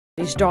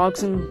These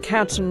dogs and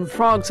cats and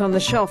frogs on the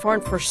shelf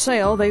aren't for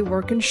sale. They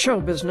work in show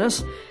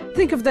business.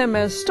 Think of them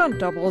as stunt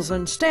doubles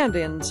and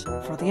stand-ins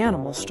for the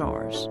animal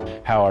stars.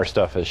 How our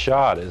stuff is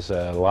shot is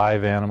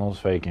live animals,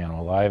 fake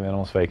animals, live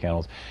animals, fake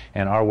animals.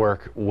 And our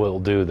work will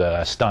do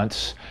the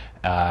stunts.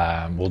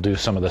 We'll do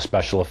some of the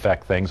special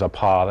effect things, a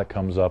paw that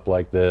comes up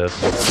like this.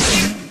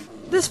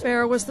 This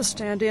bear was the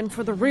stand-in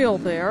for the real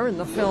bear in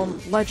the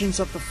film Legends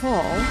of the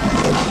Fall.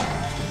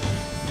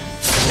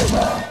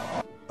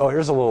 Oh,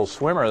 here's a little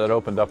swimmer that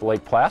opened up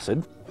Lake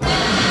Placid.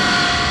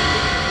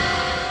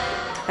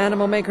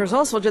 Animal makers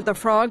also did the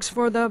frogs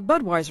for the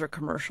Budweiser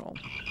commercial.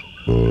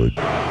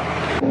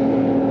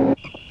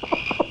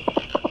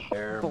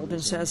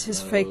 Bolden says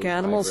his fake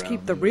animals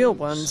keep the real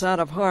ones out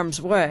of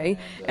harm's way,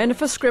 and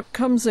if a script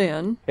comes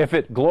in, if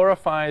it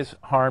glorifies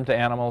harm to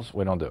animals,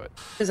 we don't do it.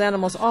 His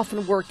animals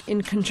often work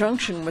in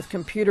conjunction with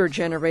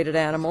computer-generated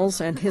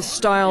animals, and his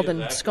styled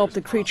and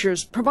sculpted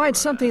creatures provide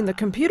something the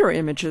computer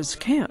images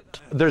can't.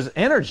 There's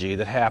energy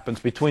that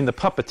happens between the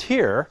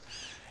puppeteer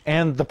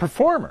and the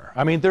performer.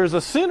 I mean, there's a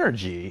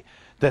synergy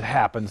that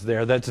happens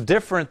there that's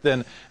different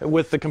than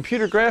with the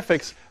computer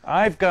graphics.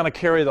 I've got to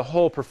carry the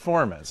whole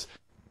performance.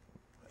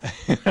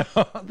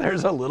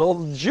 There's a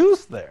little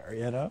juice there,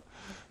 you know?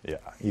 Yeah,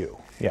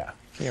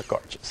 you're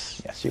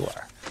gorgeous. Yes, you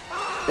are.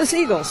 This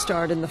eagle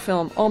starred in the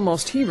film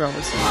Almost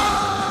Heroes.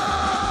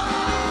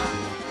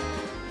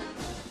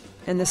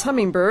 And this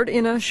hummingbird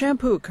in a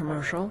shampoo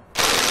commercial.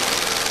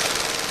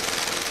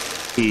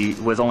 He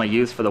was only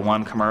used for the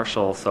one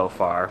commercial so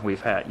far. We've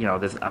had,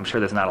 I'm sure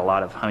there's not a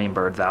lot of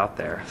hummingbirds out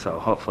there, so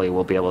hopefully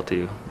we'll be able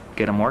to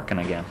get them working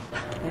again.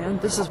 And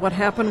this is what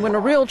happened when a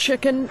real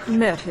chicken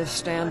met his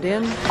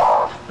stand-in.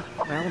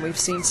 Well, we've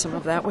seen some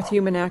of that with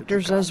human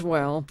actors as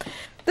well.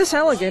 This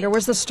alligator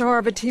was the star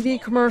of a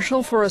TV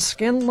commercial for a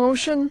skin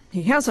lotion.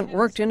 He hasn't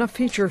worked in a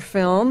feature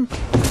film.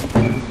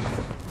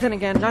 Then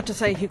again, not to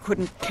say he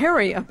couldn't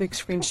carry a big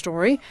screen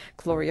story.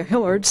 Gloria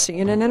Hillard,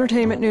 CNN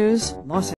Entertainment News, Los Angeles.